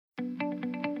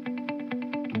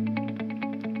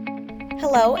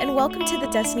Hello, and welcome to the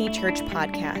Destiny Church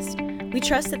podcast. We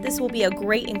trust that this will be a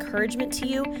great encouragement to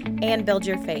you and build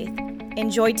your faith.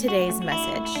 Enjoy today's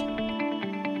message.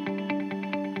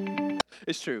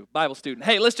 It's true, Bible student.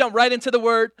 Hey, let's jump right into the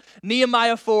word.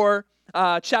 Nehemiah 4,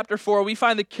 chapter 4, we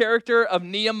find the character of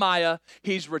Nehemiah.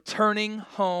 He's returning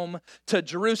home to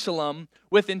Jerusalem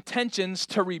with intentions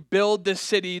to rebuild this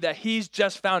city that he's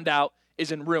just found out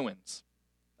is in ruins.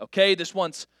 Okay, this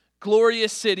once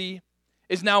glorious city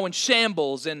is now in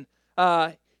shambles, and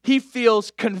he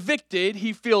feels convicted,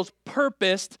 he feels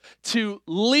purposed to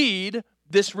lead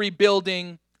this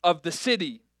rebuilding of the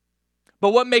city. But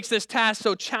what makes this task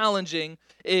so challenging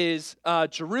is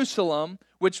Jerusalem,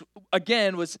 which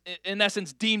again was in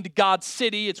essence deemed God's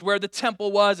city. It's where the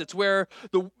temple was. It's where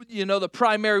the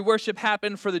primary worship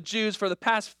happened for the Jews for the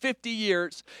past 50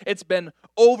 years. It's been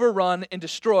overrun and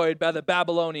destroyed by the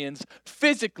Babylonians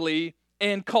physically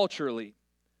and culturally.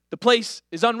 The place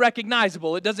is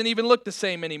unrecognizable. It doesn't even look the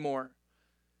same anymore.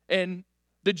 And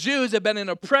the Jews have been in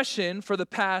oppression for the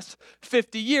past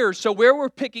 50 years. So where we're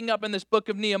picking up in this book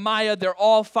of Nehemiah, they're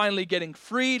all finally getting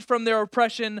freed from their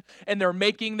oppression, and they're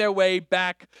making their way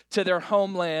back to their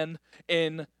homeland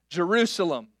in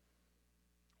Jerusalem.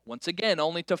 Once again,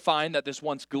 only to find that this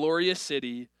once glorious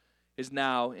city is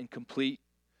now in complete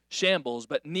shambles.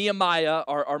 But Nehemiah,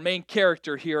 our main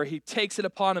character here, he takes it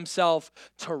upon himself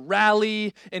to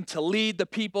rally and to lead the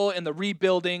people in the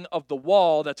rebuilding of the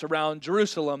wall that's around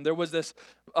Jerusalem. There was this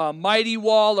mighty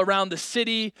wall around the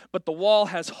city, but the wall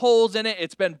has holes in it.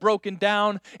 It's been broken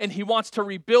down, and he wants to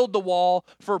rebuild the wall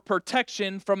for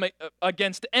protection from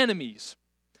against enemies.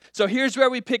 So here's where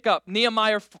we pick up.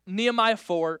 Nehemiah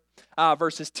 4,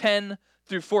 verses 10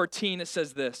 through 14, it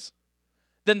says this.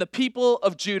 Then the people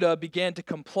of Judah began to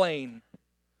complain.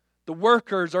 The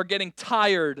workers are getting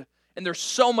tired, and there's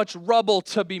so much rubble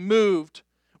to be moved.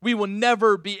 We will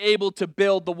never be able to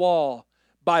build the wall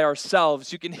by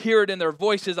ourselves. You can hear it in their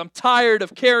voices. I'm tired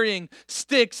of carrying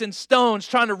sticks and stones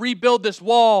trying to rebuild this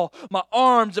wall. My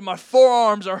arms and my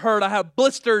forearms are hurt. I have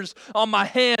blisters on my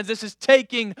hands. This is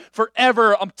taking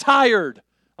forever. I'm tired.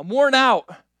 I'm worn out.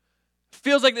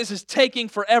 Feels like this is taking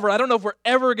forever. I don't know if we're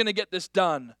ever going to get this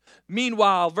done.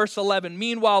 Meanwhile, verse 11,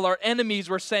 meanwhile, our enemies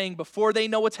were saying before they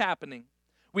know what's happening,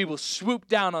 we will swoop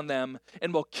down on them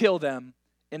and will kill them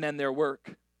and end their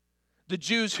work. The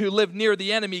Jews who lived near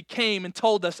the enemy came and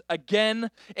told us again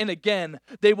and again,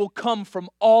 they will come from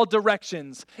all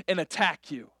directions and attack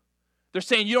you. They're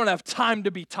saying you don't have time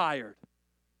to be tired.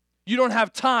 You don't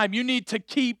have time. You need to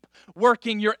keep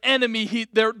working. Your enemy,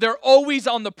 they're always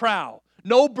on the prowl.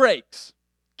 No breaks.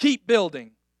 Keep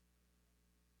building.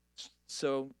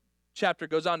 So, chapter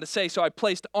goes on to say, so I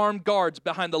placed armed guards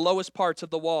behind the lowest parts of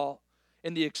the wall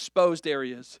in the exposed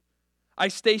areas. I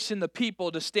stationed the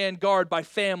people to stand guard by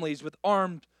families with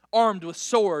armed with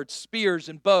swords, spears,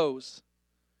 and bows.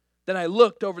 Then I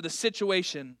looked over the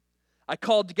situation. I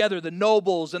called together the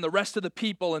nobles and the rest of the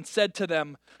people and said to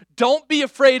them, don't be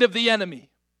afraid of the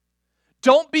enemy.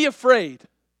 Don't be afraid.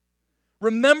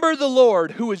 Remember the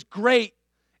Lord who is great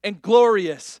and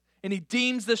glorious, and he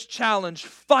deems this challenge.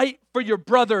 Fight for your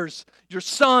brothers, your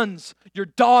sons, your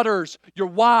daughters, your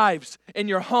wives, and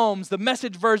your homes. The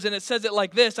Message version, it says it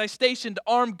like this. I stationed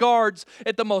armed guards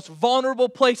at the most vulnerable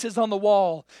places on the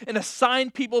wall and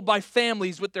assigned people by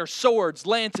families with their swords,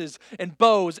 lances, and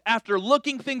bows. After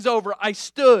looking things over, I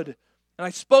stood and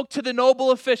I spoke to the noble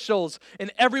officials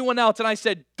and everyone else, and I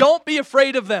said, don't be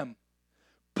afraid of them.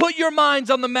 Put your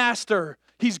minds on the master.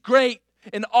 He's great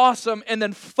and awesome. And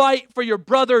then fight for your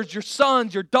brothers, your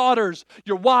sons, your daughters,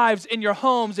 your wives, and your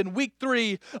homes. In week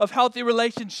 3 of healthy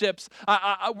relationships,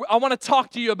 I want to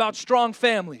talk to you about strong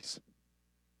families.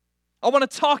 I want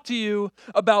to talk to you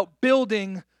about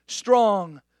building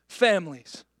strong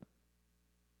families.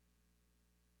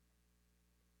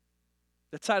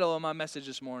 The title of my message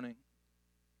this morning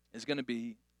is going to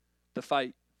be The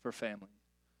Fight for Family.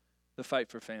 The Fight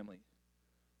for Family.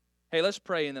 Hey, let's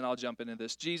pray and then I'll jump into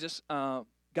this. Jesus, God,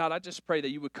 I just pray that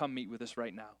you would come meet with us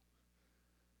right now.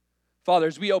 Father,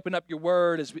 as we open up your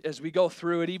word, as we go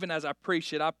through it, even as I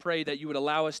preach it, I pray that you would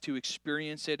allow us to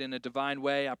experience it in a divine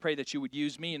way. I pray that you would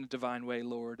use me in a divine way,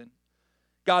 Lord. And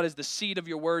God, as the seed of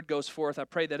your word goes forth, I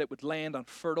pray that it would land on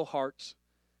fertile hearts.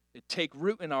 It take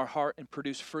root in our heart and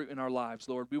produce fruit in our lives,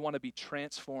 Lord. We want to be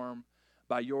transformed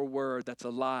by your word that's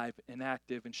alive and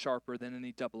active and sharper than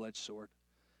any double-edged sword.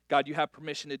 God, you have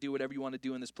permission to do whatever you want to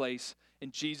do in this place. In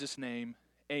Jesus' name,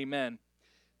 amen.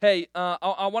 Hey,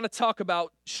 I want to talk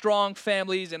about strong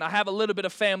families, and I have a little bit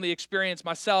of family experience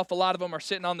myself. A lot of them are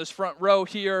sitting on this front row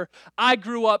here. I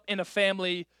grew up in a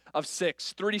family of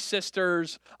 6, 3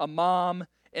 sisters, a mom,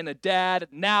 and a dad.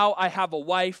 Now I have a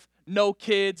wife no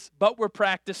kids, but we're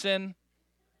practicing.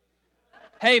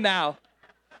 Hey now.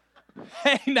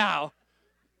 Hey now.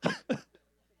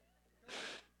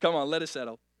 Come on, let it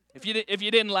settle. If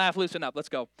you didn't laugh, loosen up. Let's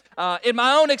go. In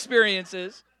my own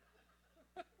experiences,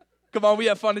 come on, we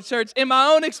have fun in church. In my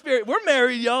own experience, we're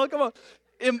married, y'all. Come on.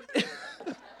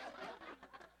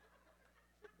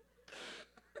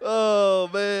 Oh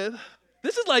man,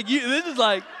 this is like you. This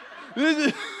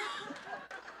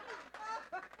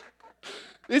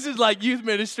is like youth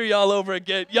ministry all over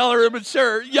again. Y'all are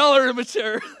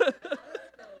immature.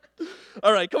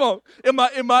 All right, come on. In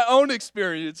my own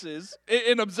experiences,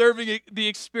 in observing the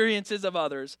experiences of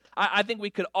others, I think we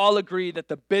could all agree that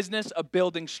the business of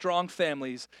building strong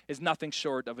families is nothing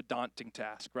short of a daunting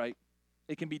task, right?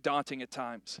 It can be daunting at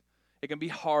times. It can be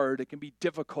hard. It can be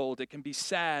difficult. It can be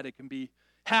sad. It can be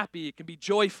happy. It can be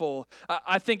joyful.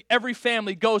 I think every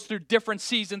family goes through different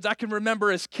seasons. I can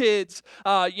remember as kids,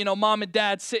 mom and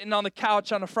dad sitting on the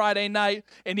couch on a Friday night,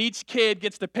 and each kid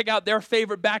gets to pick out their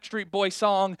favorite Backstreet Boy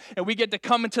song, and we get to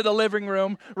come into the living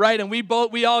room, right? And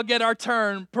we all get our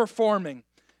turn performing.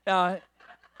 And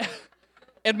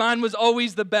mine was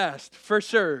always the best, for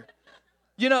sure.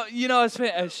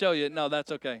 I'll show you. No,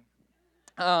 that's okay.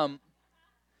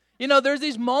 There's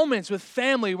these moments with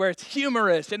family where it's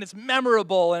humorous and it's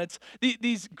memorable and it's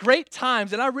these great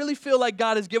times. And I really feel like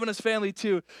God has given us family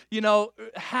to,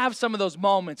 have some of those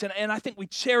moments. And I think we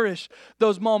cherish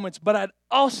those moments. But I'd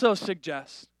also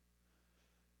suggest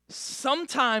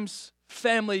sometimes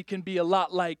family can be a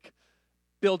lot like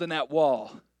building that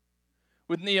wall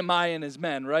with Nehemiah and his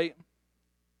men, right?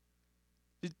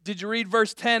 Did you read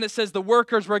verse 10? It says the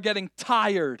workers were getting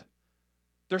tired.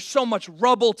 There's so much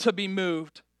rubble to be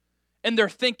moved. And they're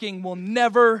thinking, we'll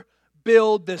never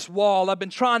build this wall. I've been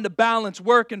trying to balance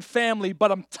work and family,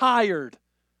 but I'm tired.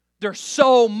 There's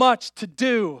so much to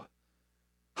do.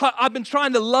 I've been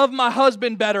trying to love my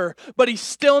husband better, but he's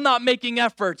still not making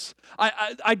efforts.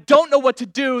 I don't know what to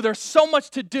do. There's so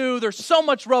much to do. There's so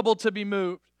much rubble to be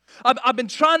moved. I've been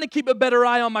trying to keep a better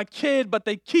eye on my kid, but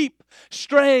they keep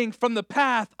straying from the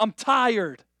path. I'm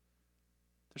tired.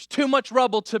 There's too much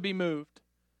rubble to be moved.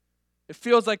 It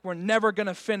feels like we're never going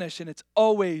to finish, and it's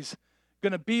always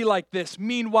going to be like this.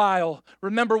 Meanwhile,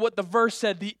 remember what the verse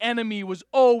said. The enemy was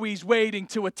always waiting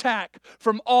to attack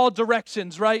from all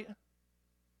directions, right?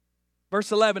 Verse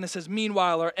 11, it says,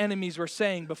 meanwhile, our enemies were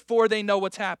saying, before they know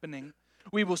what's happening,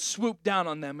 we will swoop down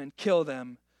on them and kill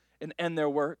them and end their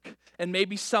work. And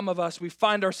maybe some of us, we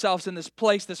find ourselves in this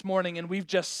place this morning, and we've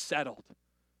just settled,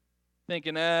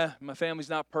 thinking, my family's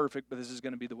not perfect, but this is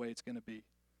going to be the way it's going to be.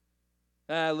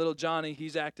 Little Johnny,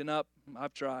 he's acting up.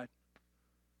 I've tried.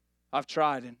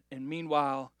 And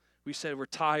meanwhile, we said we're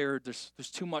tired. There's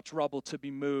too much rubble to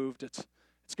be moved. It's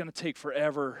going to take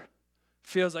forever.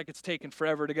 Feels like it's taken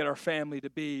forever to get our family to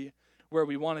be where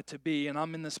we want it to be. And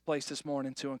I'm in this place this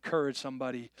morning to encourage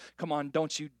somebody. Come on,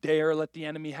 don't you dare let the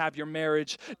enemy have your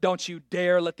marriage. Don't you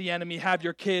dare let the enemy have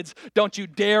your kids. Don't you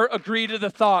dare agree to the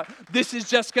thought, this is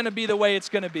just going to be the way it's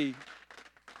going to be.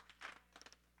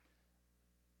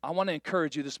 I want to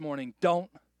encourage you this morning, don't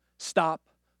stop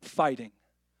fighting.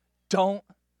 Don't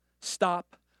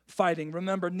stop fighting.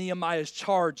 Remember Nehemiah's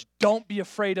charge. Don't be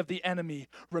afraid of the enemy.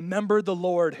 Remember the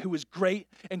Lord who is great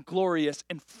and glorious,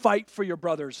 and fight for your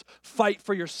brothers. Fight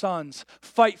for your sons.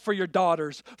 Fight for your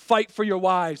daughters. Fight for your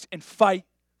wives, and fight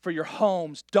for your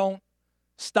homes. Don't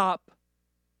stop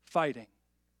fighting.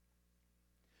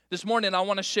 This morning, I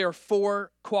want to share 4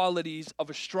 qualities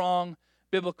of a strong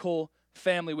biblical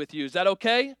family with you. Is that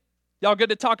okay? Y'all good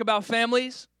to talk about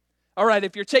families? All right,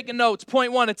 if you're taking notes,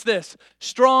 point 1, it's this.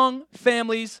 Strong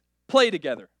families play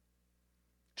together.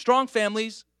 Strong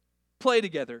families play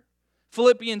together.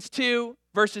 Philippians 2,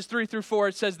 verses 3 through 4,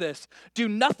 it says this. Do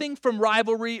nothing from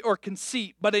rivalry or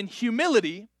conceit, but in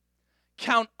humility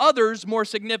count others more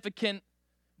significant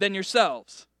than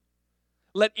yourselves.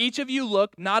 Let each of you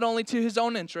look not only to his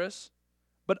own interests,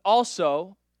 but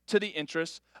also to the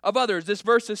interests of others. This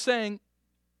verse is saying,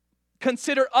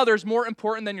 consider others more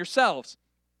important than yourselves.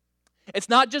 It's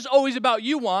not just always about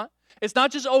you want. It's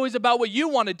not just always about what you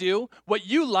want to do, what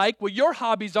you like, what your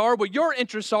hobbies are, what your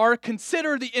interests are.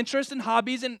 Consider the interests and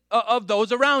hobbies of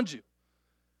those around you.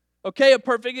 Okay, a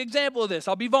perfect example of this.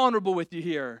 I'll be vulnerable with you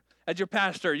here as your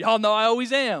pastor. Y'all know I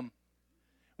always am.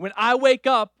 When I wake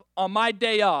up on my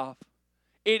day off,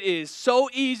 it is so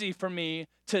easy for me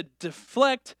to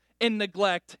deflect and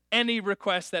neglect any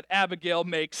request that Abigail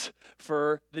makes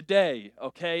for the day,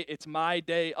 okay? It's my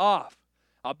day off.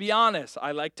 I'll be honest,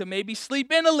 I like to maybe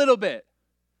sleep in a little bit,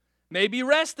 maybe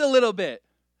rest a little bit.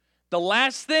 The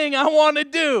last thing I want to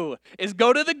do is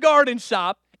go to the garden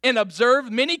shop and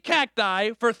observe mini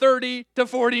cacti for 30 to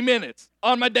 40 minutes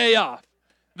on my day off.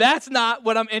 That's not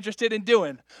what I'm interested in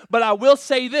doing. But I will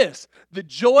say this, the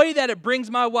joy that it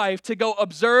brings my wife to go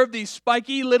observe these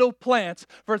spiky little plants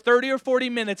for 30 or 40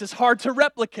 minutes is hard to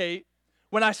replicate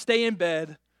when I stay in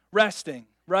bed resting,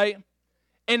 right?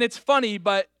 And it's funny,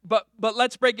 but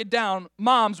let's break it down.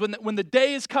 Moms, when the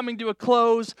day is coming to a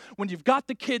close, when you've got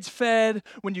the kids fed,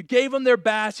 when you gave them their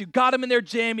baths, you got them in their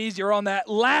jammies, you're on that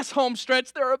last home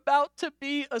stretch, they're about to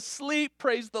be asleep,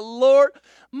 praise the Lord.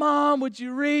 Mom, would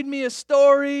you read me a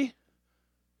story?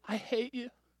 I hate you.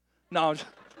 No.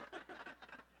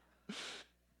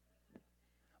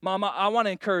 Mom, I want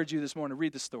to encourage you this morning to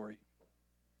read the story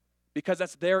because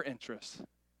that's their interest.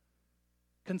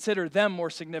 Consider them more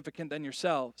significant than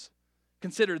yourselves.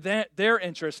 Consider their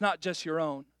interests, not just your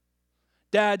own.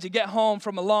 Dads, you get home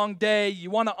from a long day,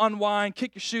 you want to unwind,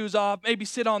 kick your shoes off, maybe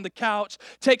sit on the couch,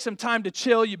 take some time to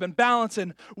chill. You've been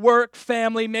balancing work,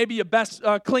 family, maybe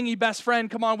a clingy best friend.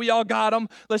 Come on, we all got them.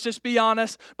 Let's just be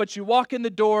honest. But you walk in the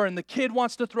door and the kid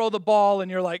wants to throw the ball and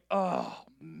you're like, oh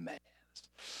man,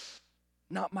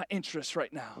 not my interest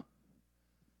right now.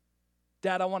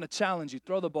 Dad, I want to challenge you.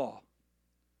 Throw the ball.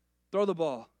 Throw the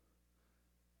ball.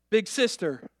 Big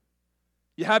sister,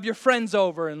 you have your friends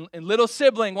over and little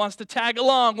sibling wants to tag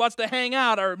along, wants to hang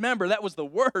out. I remember that was the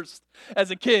worst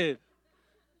as a kid.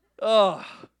 Oh.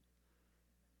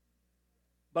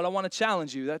 But I want to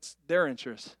challenge you. That's their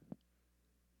interest.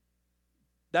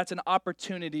 That's an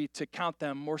opportunity to count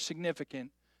them more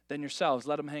significant than yourselves.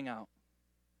 Let them hang out.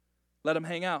 Let them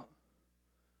hang out.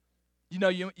 You know,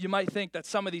 you might think that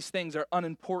some of these things are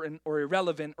unimportant or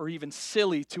irrelevant or even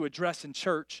silly to address in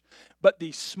church, but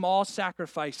these small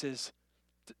sacrifices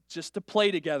just to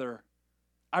play together,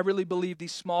 I really believe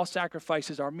these small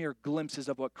sacrifices are mere glimpses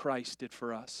of what Christ did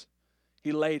for us.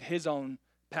 He laid his own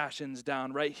passions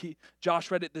down, right? Josh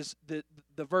read it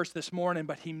the verse this morning,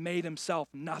 but he made himself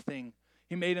nothing.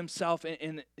 He made himself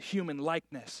in human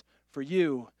likeness for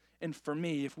you and for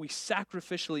me. If we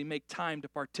sacrificially make time to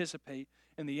participate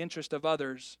in the interest of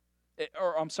others,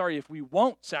 if we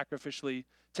won't sacrificially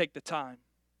take the time,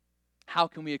 how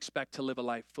can we expect to live a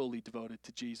life fully devoted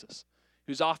to Jesus,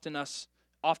 who's often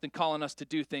calling us to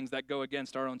do things that go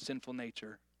against our own sinful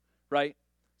nature, right?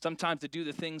 Sometimes to do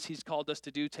the things he's called us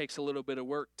to do takes a little bit of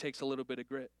work, takes a little bit of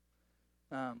grit.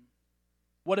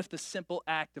 What if the simple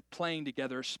act of playing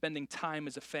together, spending time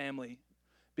as a family,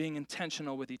 being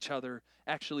intentional with each other,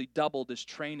 actually doubled as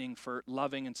training for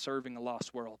loving and serving a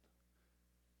lost world?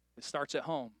 It starts at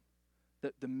home.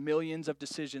 The millions of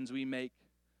decisions we make,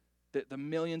 the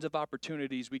millions of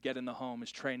opportunities we get in the home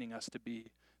is training us to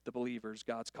be the believers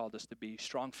God's called us to be.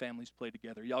 Strong families play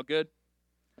together. Y'all good?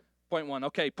 Point one.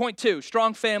 Okay, point two.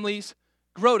 Strong families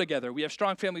grow together. We have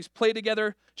strong families play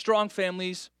together. Strong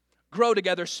families grow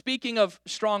together. Speaking of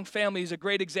strong families, a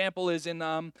great example is in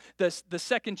the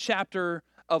second chapter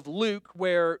of Luke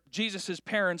where Jesus'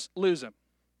 parents lose him.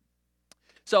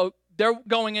 So they're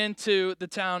going into the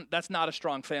town. That's not a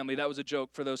strong family. That was a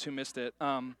joke for those who missed it.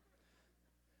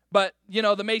 But, you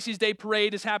know, the Macy's Day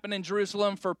Parade is happening in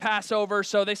Jerusalem for Passover.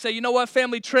 So they say, you know what,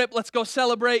 family trip, let's go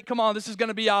celebrate. Come on, this is going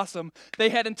to be awesome. They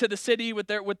head into the city with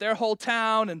their whole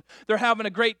town, and they're having a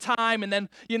great time. And then,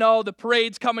 you know, the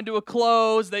parade's coming to a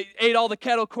close. They ate all the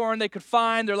kettle corn they could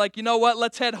find. They're like, you know what,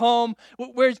 let's head home.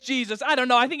 Where's Jesus? I don't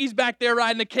know. I think he's back there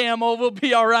riding a camel. We'll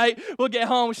be all right. We'll get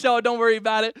home. So don't worry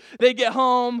about it. They get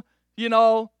home. You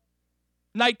know,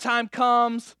 nighttime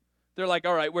comes. They're like,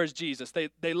 all right, where's Jesus?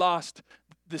 They lost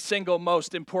the single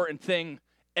most important thing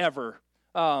ever.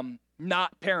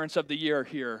 Not parents of the year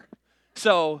here.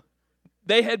 So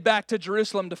they head back to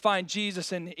Jerusalem to find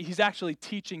Jesus, and he's actually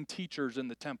teaching teachers in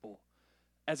the temple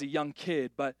as a young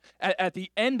kid. But at the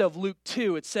end of Luke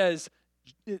 2, it says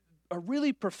a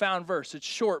really profound verse. It's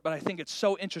short, but I think it's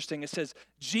so interesting. It says,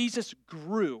 Jesus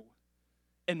grew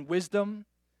in wisdom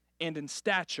and in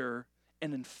stature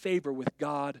and in favor with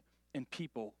God and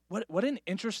people. What an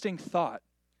interesting thought.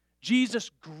 Jesus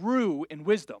grew in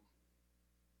wisdom.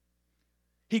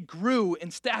 He grew in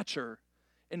stature,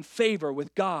 in favor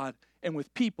with God and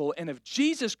with people. And if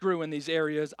Jesus grew in these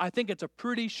areas, I think it's a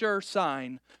pretty sure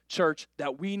sign, church,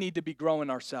 that we need to be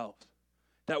growing ourselves.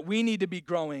 That we need to be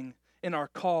growing in our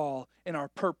call, in our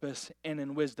purpose, and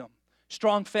in wisdom.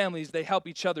 Strong families, they help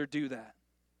each other do that.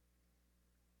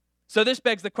 So this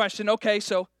begs the question, okay,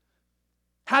 so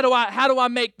how do I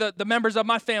make the members of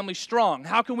my family strong?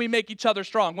 How can we make each other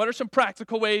strong? What are some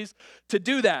practical ways to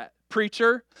do that,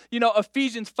 preacher? You know,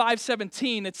 Ephesians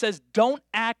 5:17, it says, don't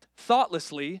act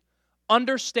thoughtlessly.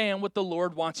 Understand what the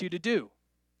Lord wants you to do.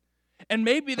 And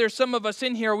maybe there's some of us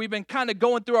in here, we've been kind of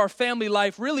going through our family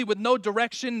life really with no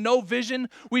direction, no vision.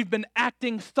 We've been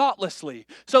acting thoughtlessly.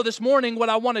 So this morning, what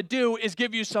I want to do is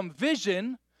give you some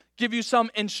vision, give you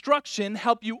some instruction,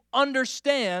 help you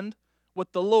understand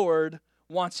what the Lord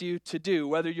wants you to do.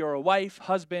 Whether you're a wife,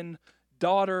 husband,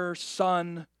 daughter,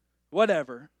 son,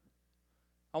 whatever.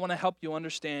 I want to help you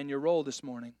understand your role this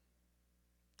morning.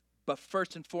 But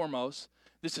first and foremost,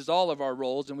 this is all of our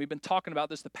roles, and we've been talking about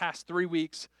this the past 3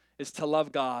 weeks, is to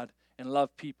love God and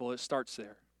love people. It starts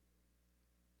there.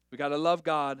 We got to love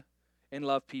God and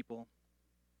love people.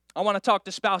 I want to talk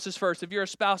to spouses first. If you're a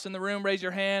spouse in the room, raise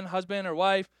your hand, husband or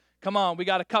wife. Come on, we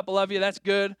got a couple of you. That's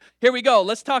good. Here we go.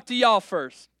 Let's talk to y'all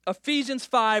first. Ephesians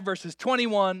 5, verses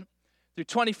 21 through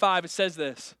 25, it says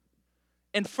this.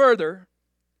 And further,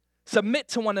 submit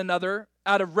to one another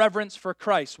out of reverence for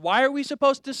Christ. Why are we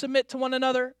supposed to submit to one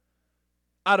another?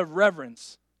 Out of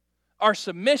reverence. Our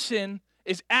submission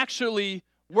is actually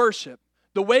worship.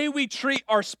 The way we treat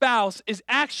our spouse is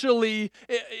actually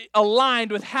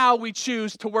aligned with how we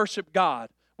choose to worship God.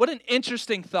 What an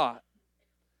interesting thought.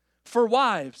 For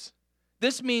wives,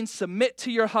 this means submit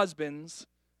to your husbands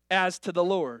as to the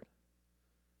Lord.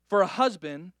 For a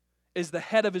husband is the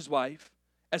head of his wife,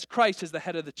 as Christ is the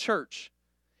head of the church.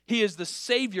 He is the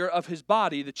Savior of his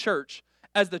body, the church.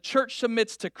 As the church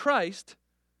submits to Christ,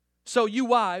 so you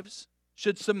wives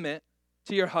should submit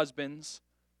to your husbands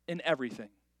in everything.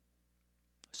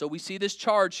 So we see this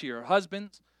charge here.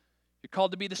 Husbands, you're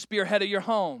called to be the spearhead of your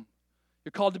home.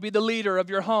 You're called to be the leader of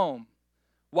your home.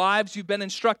 Wives, you've been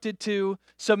instructed to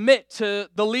submit to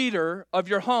the leader of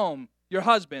your home, your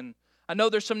husband. I know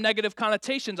there's some negative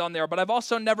connotations on there, but I've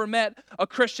also never met a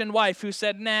Christian wife who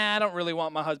said, nah, I don't really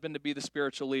want my husband to be the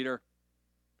spiritual leader.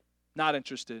 Not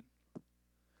interested.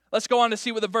 Let's go on to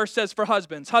see what the verse says for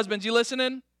husbands. Husbands, you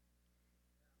listening?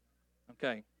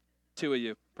 Okay, 2 of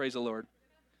you. Praise the Lord.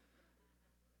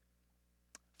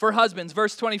 For husbands,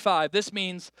 verse 25, this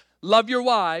means love your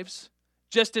wives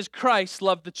just as Christ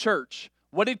loved the church.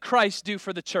 What did Christ do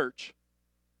for the church?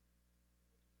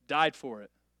 Died for it.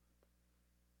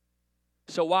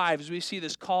 So wives, we see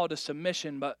this call to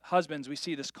submission, but husbands, we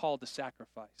see this call to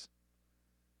sacrifice.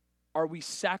 Are we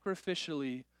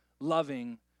sacrificially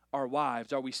loving our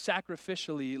wives? Are we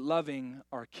sacrificially loving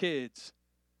our kids?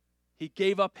 He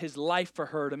gave up his life for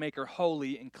her to make her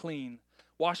holy and clean,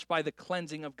 washed by the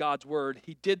cleansing of God's word.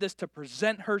 He did this to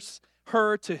present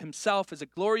her to himself as a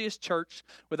glorious church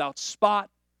without spot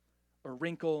or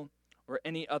wrinkle or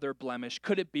any other blemish.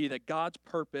 Could it be that God's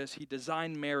purpose, he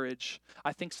designed marriage?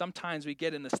 I think sometimes we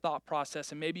get in this thought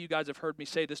process, and maybe you guys have heard me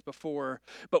say this before,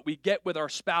 but we get with our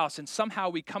spouse and somehow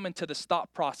we come into this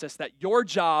thought process that your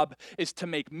job is to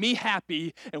make me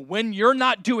happy, and when you're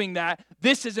not doing that,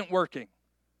 this isn't working.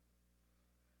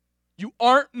 You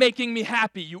aren't making me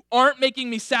happy. You aren't making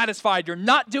me satisfied. You're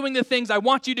not doing the things I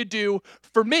want you to do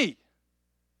for me.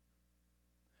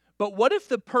 But what if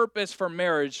the purpose for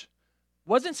marriage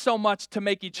wasn't so much to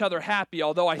make each other happy,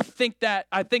 although I think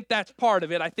that's part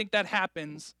of it. I think that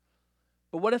happens.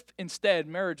 But what if instead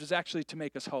marriage was actually to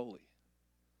make us holy?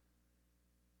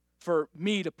 For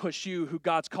me to push you who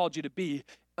God's called you to be.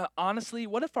 Honestly,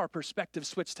 what if our perspective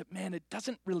switched to, man, it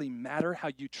doesn't really matter how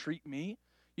you treat me.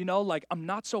 You know, like I'm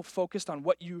not so focused on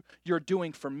what you're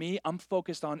doing for me. I'm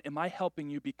focused on, am I helping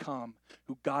you become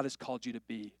who God has called you to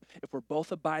be? If we're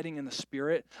both abiding in the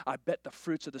Spirit, I bet the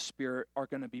fruits of the Spirit are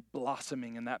going to be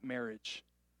blossoming in that marriage.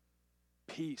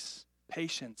 Peace,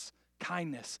 patience,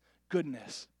 kindness,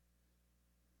 goodness.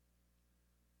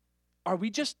 Are we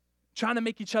just trying to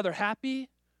make each other happy?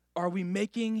 Or are we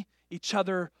making each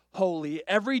other holy?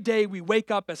 Every day we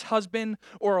wake up as husband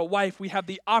or a wife, we have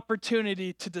the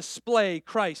opportunity to display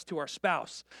Christ to our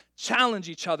spouse. Challenge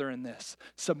each other in this.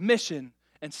 Submission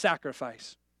and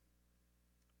sacrifice.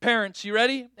 Parents, you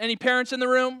ready? Any parents in the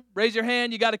room? Raise your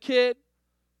hand. You got a kid?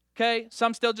 Okay,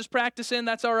 some still just practicing.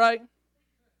 That's all right.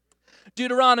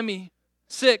 Deuteronomy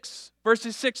 6,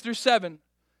 verses 6 through 7.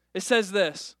 It says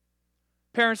this.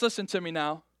 Parents, listen to me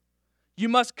now. You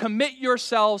must commit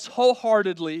yourselves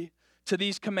wholeheartedly to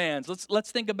these commands.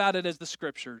 Let's think about it as the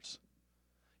scriptures.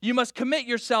 You must commit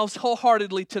yourselves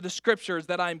wholeheartedly to the scriptures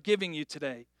that I'm giving you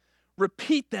today.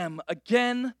 Repeat them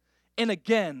again and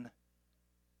again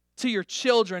to your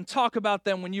children. Talk about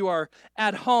them when you are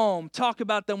at home. Talk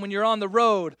about them when you're on the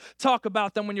road. Talk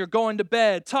about them when you're going to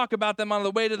bed. Talk about them on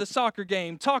the way to the soccer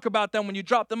game. Talk about them when you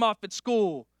drop them off at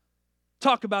school.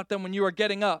 Talk about them when you are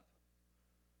getting up.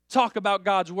 Talk about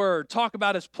God's word. Talk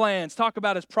about his plans. Talk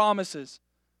about his promises.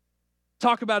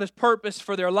 Talk about his purpose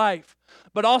for their life.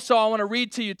 But also I want to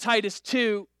read to you Titus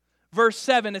 2, verse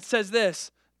 7. It says this.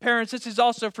 Parents, this is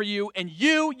also for you. And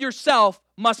you yourself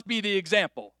must be the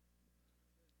example.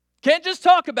 Can't just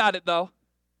talk about it, though.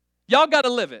 Y'all got to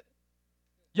live it.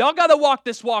 Y'all got to walk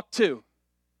this walk, too.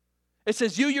 It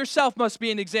says, you yourself must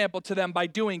be an example to them by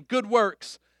doing good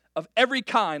works of every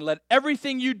kind. Let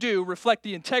everything you do reflect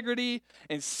the integrity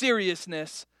and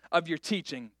seriousness of your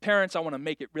teaching. Parents, I want to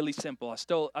make it really simple. I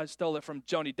stole it from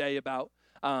Joni Day about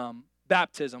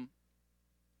baptism.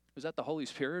 Was that the Holy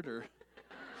Spirit or?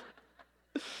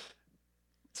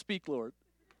 Speak, Lord.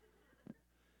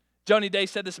 Joni Day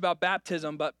said this about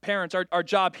baptism, but parents, our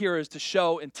job here is to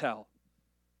show and tell.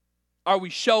 Are we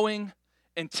showing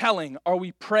and telling? Are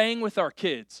we praying with our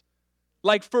kids?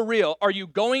 Like, for real, are you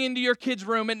going into your kids'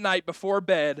 room at night before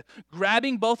bed,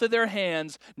 grabbing both of their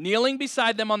hands, kneeling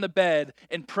beside them on the bed,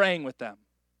 and praying with them?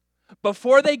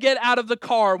 Before they get out of the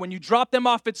car, when you drop them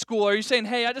off at school, are you saying,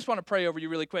 hey, I just want to pray over you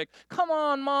really quick? Come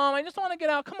on, Mom, I just want to get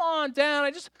out. Come on,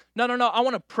 Dad, No, I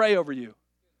want to pray over you.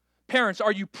 Parents,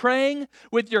 are you praying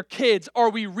with your kids? Are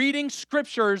we reading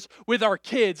scriptures with our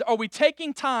kids? Are we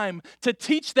taking time to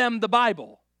teach them the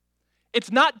Bible?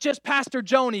 It's not just Pastor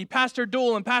Joni, Pastor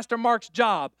Dool, and Pastor Mark's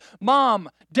job. Mom,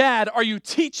 Dad, are you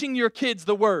teaching your kids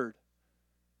the Word?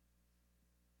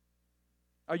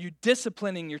 Are you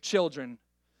disciplining your children?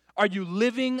 Are you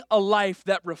living a life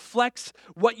that reflects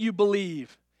what you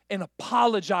believe and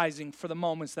apologizing for the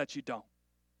moments that you don't?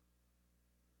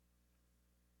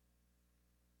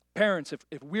 Parents,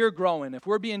 if we're growing, if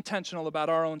we're being intentional about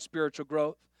our own spiritual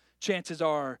growth, chances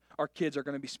are our kids are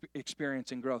going to be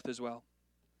experiencing growth as well.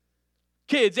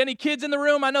 Kids, any kids in the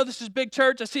room? I know this is big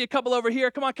church. I see a couple over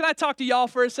here. Come on, can I talk to y'all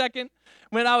for a second?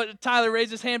 Tyler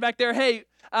raised his hand back there. Hey,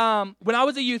 when I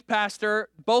was a youth pastor,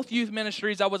 both youth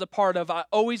ministries I was a part of, I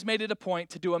always made it a point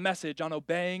to do a message on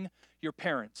obeying your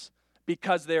parents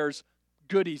because there's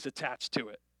goodies attached to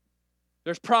it.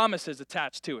 There's promises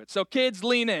attached to it. So kids,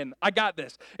 lean in. I got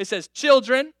this. It says,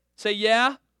 children, say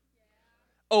yeah.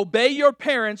 Obey your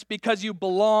parents because you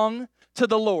belong to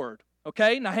the Lord.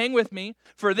 Okay, now hang with me.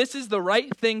 For this is the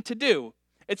right thing to do.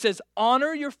 It says,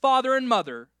 honor your father and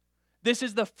mother. This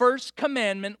is the first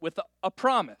commandment with a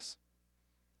promise.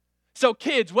 So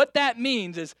kids, what that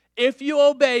means is if you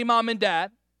obey mom and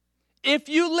dad, if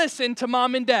you listen to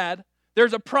mom and dad,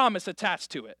 there's a promise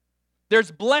attached to it.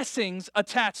 There's blessings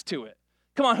attached to it.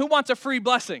 Come on, who wants a free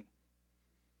blessing?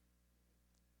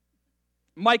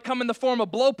 Might come in the form of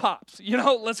blow pops.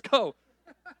 Let's go.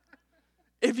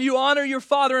 If you honor your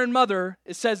father and mother,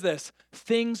 it says this,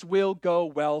 things will go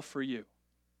well for you.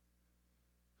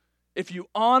 If you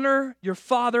honor your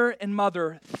father and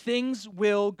mother, things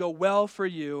will go well for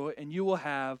you and you will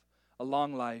have a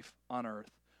long life on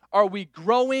earth. Are we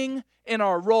growing in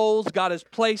our roles God has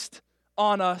placed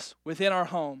on us within our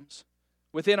homes,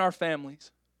 within our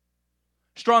families?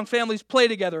 Strong families play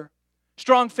together.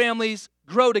 Strong families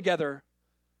grow together.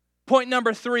 Point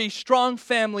number 3, strong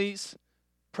families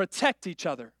protect each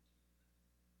other.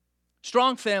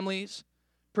 Strong families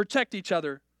protect each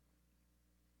other.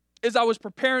 As I was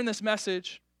preparing this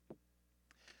message,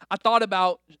 I thought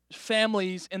about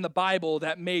families in the Bible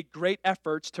that made great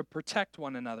efforts to protect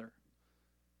one another.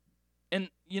 And,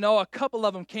 a couple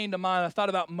of them came to mind. I thought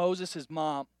about Moses'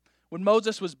 mom. When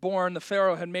Moses was born, the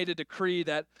Pharaoh had made a decree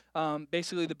that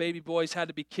basically the baby boys had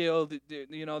to be killed.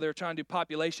 They were trying to do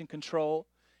population control.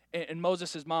 And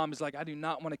Moses' mom is like, I do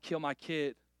not want to kill my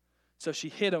kid. So she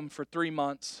hid him for 3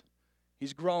 months.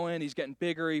 He's growing, he's getting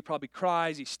bigger, he probably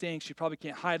cries, he stinks, she probably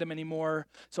can't hide him anymore.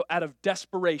 So out of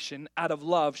desperation, out of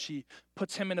love, she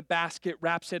puts him in a basket,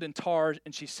 wraps it in tar,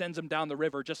 and she sends him down the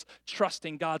river, just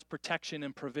trusting God's protection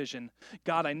and provision.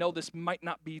 God, I know this might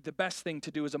not be the best thing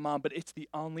to do as a mom, but it's the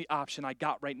only option I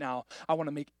got right now. I want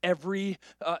to make every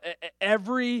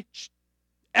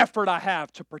effort I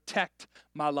have to protect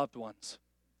my loved ones.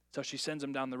 So she sends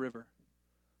him down the river.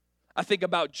 I think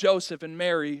about Joseph and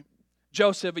Mary.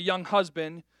 Joseph, a young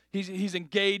husband, he's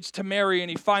engaged to Mary, and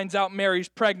he finds out Mary's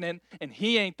pregnant, and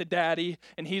he ain't the daddy,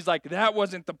 and he's like, that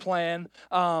wasn't the plan.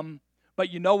 But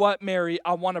you know what, Mary?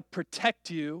 I want to protect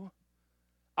you.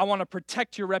 I want to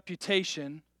protect your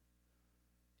reputation.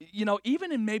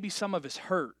 Even in maybe some of his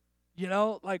hurt.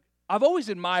 I've always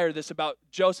admired this about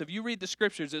Joseph. You read the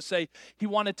scriptures that say he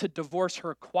wanted to divorce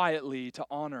her quietly to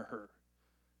honor her,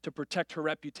 to protect her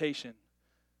reputation.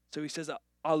 So he says,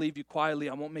 I'll leave you quietly.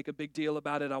 I won't make a big deal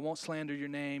about it. I won't slander your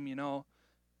name,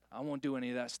 I won't do any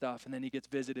of that stuff. And then he gets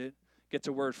visited, gets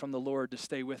a word from the Lord to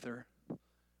stay with her.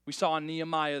 We saw in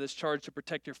Nehemiah this charge to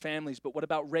protect your families, but what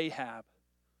about Rahab?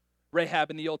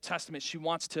 Rahab in the Old Testament, she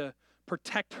wants to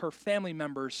protect her family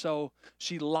members, so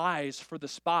she lies for the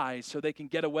spies so they can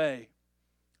get away.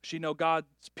 She knows God's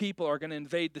people are going to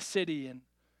invade the city, and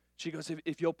She goes,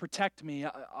 if you'll protect me,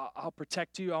 I'll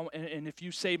protect you. And if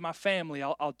you save my family,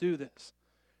 I'll do this.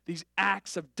 These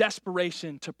acts of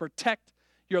desperation to protect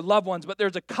your loved ones. But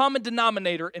there's a common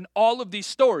denominator in all of these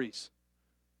stories.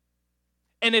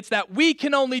 And it's that we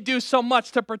can only do so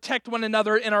much to protect one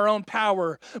another in our own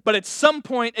power. But at some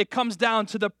point, it comes down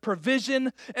to the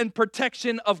provision and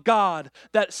protection of God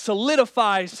that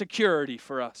solidifies security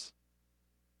for us.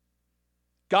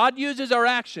 God uses our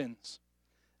actions.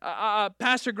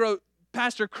 Pastor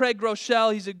Craig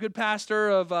Groeschel, he's a good pastor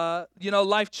of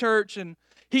Life Church, and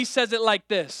he says it like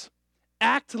this: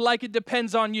 act like it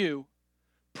depends on you,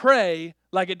 pray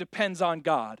like it depends on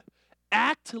God.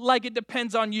 Act like it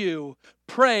depends on you,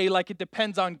 pray like it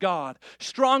depends on God.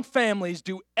 Strong families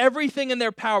do everything in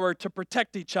their power to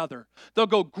protect each other. They'll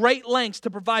go great lengths to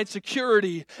provide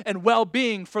security and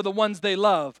well-being for the ones they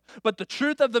love. But the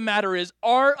truth of the matter is,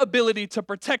 our ability to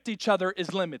protect each other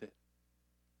is limited.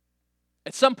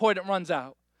 At some point, it runs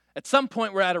out. At some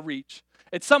point, we're out of reach.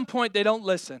 At some point, they don't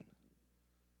listen.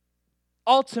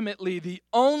 Ultimately, the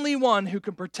only one who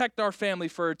can protect our family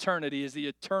for eternity is the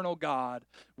eternal God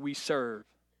we serve.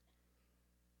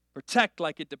 Protect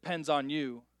like it depends on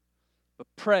you, but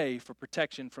pray for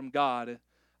protection from God.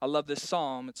 I love this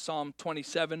psalm. It's Psalm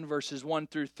 27, verses 1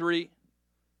 through 3. It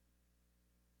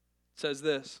says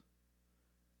this: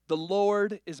 "The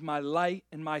Lord is my light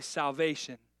and my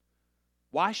salvation.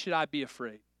 Why should I be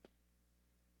afraid?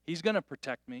 He's going to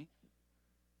protect me.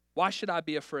 Why should I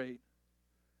be afraid?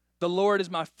 The Lord is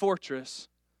my fortress,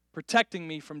 protecting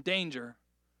me from danger.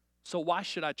 So why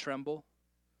should I tremble?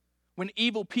 When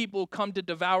evil people come to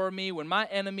devour me, when my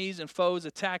enemies and foes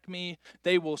attack me,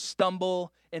 they will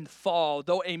stumble and fall.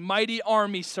 Though a mighty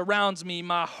army surrounds me,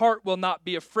 my heart will not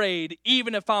be afraid.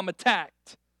 Even if I'm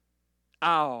attacked,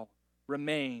 I'll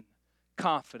remain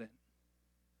confident."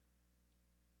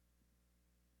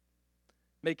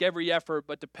 Make every effort,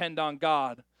 but depend on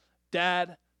God.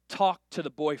 Dad, talk to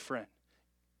the boyfriend.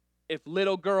 If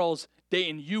little girls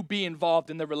dating, you be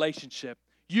involved in the relationship.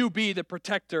 You be the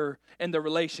protector in the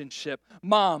relationship.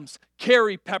 Moms,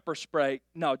 carry pepper spray.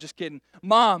 No, just kidding.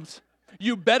 Moms,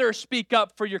 you better speak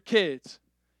up for your kids.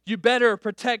 You better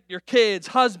protect your kids.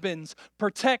 Husbands,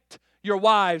 protect your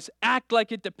wives. Act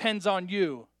like it depends on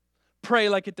you. Pray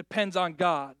like it depends on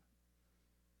God.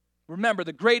 Remember,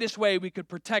 the greatest way we could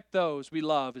protect those we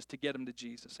love is to get them to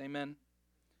Jesus. Amen.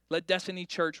 Let Destiny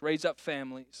Church raise up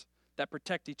families that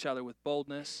protect each other with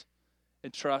boldness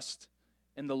and trust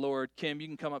in the Lord. Kim, you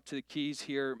can come up to the keys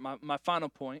here. My final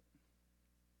point: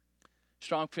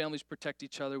 strong families protect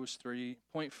each other, was 3.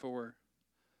 Point 4: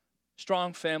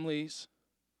 strong families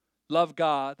love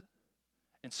God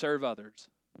and serve others.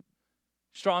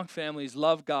 Strong families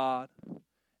love God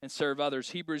and serve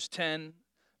others. Hebrews 10,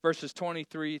 verses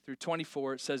 23 through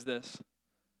 24, it says this: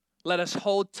 "Let us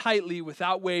hold tightly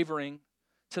without wavering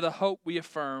to the hope we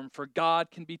affirm, for God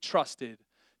can be trusted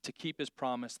to keep his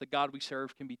promise." The God we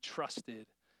serve can be trusted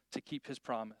to keep his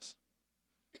promise.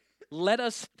 "Let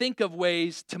us think of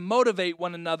ways to motivate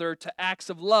one another to acts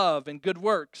of love and good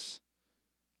works.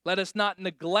 Let us not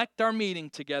neglect our meeting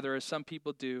together as some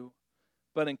people do,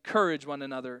 but encourage one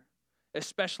another,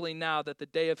 especially now that the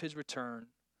day of his return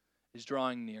is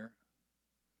drawing near."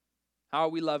 How are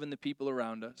we loving the people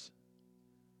around us?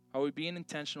 Are we being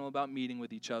intentional about meeting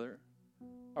with each other?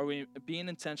 Are we being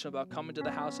intentional about coming to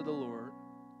the house of the Lord?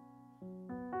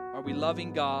 Are we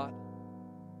loving God?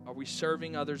 Are we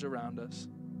serving others around us?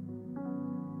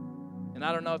 And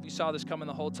I don't know if you saw this coming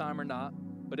the whole time or not,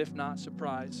 but if not,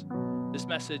 surprise. This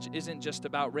message isn't just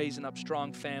about raising up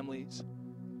strong families.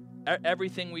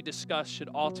 Everything we discuss should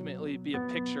ultimately be a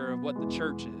picture of what the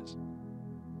church is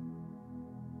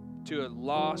to a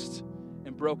lost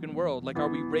and broken world. Like, are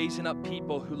we raising up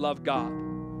people who love God?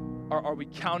 Are we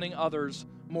counting others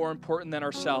more important than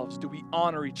ourselves? Do we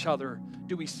honor each other?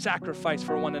 Do we sacrifice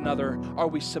for one another? Are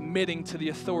we submitting to the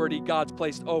authority God's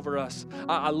placed over us?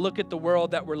 I look at the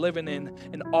world that we're living in,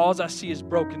 and all I see is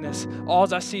brokenness.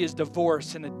 All I see is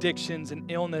divorce and addictions and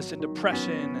illness and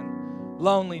depression and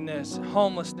loneliness,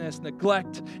 homelessness,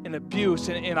 neglect, and abuse.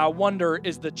 And I wonder,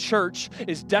 is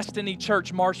Destiny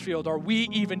Church Marshfield, are we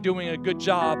even doing a good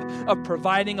job of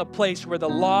providing a place where the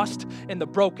lost and the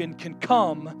broken can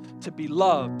come to be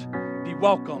loved, be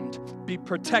welcomed, be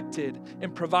protected,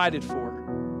 and provided for?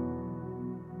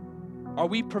 Are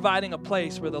we providing a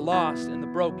place where the lost and the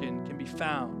broken can be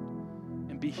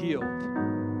found and be healed?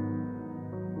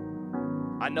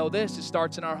 I know this, it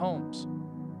starts in our homes.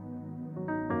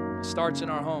 It starts in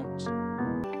our homes.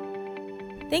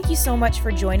 Thank you so much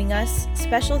for joining us.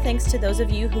 Special thanks to those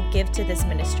of you who give to this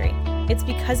ministry. It's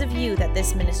because of you that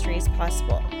this ministry is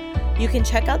possible. You can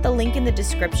check out the link in the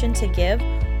description to give,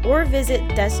 or visit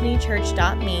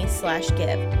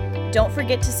destinychurch.me/give. Don't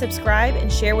forget to subscribe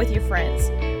and share with your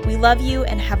friends. We love you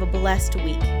and have a blessed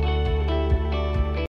week.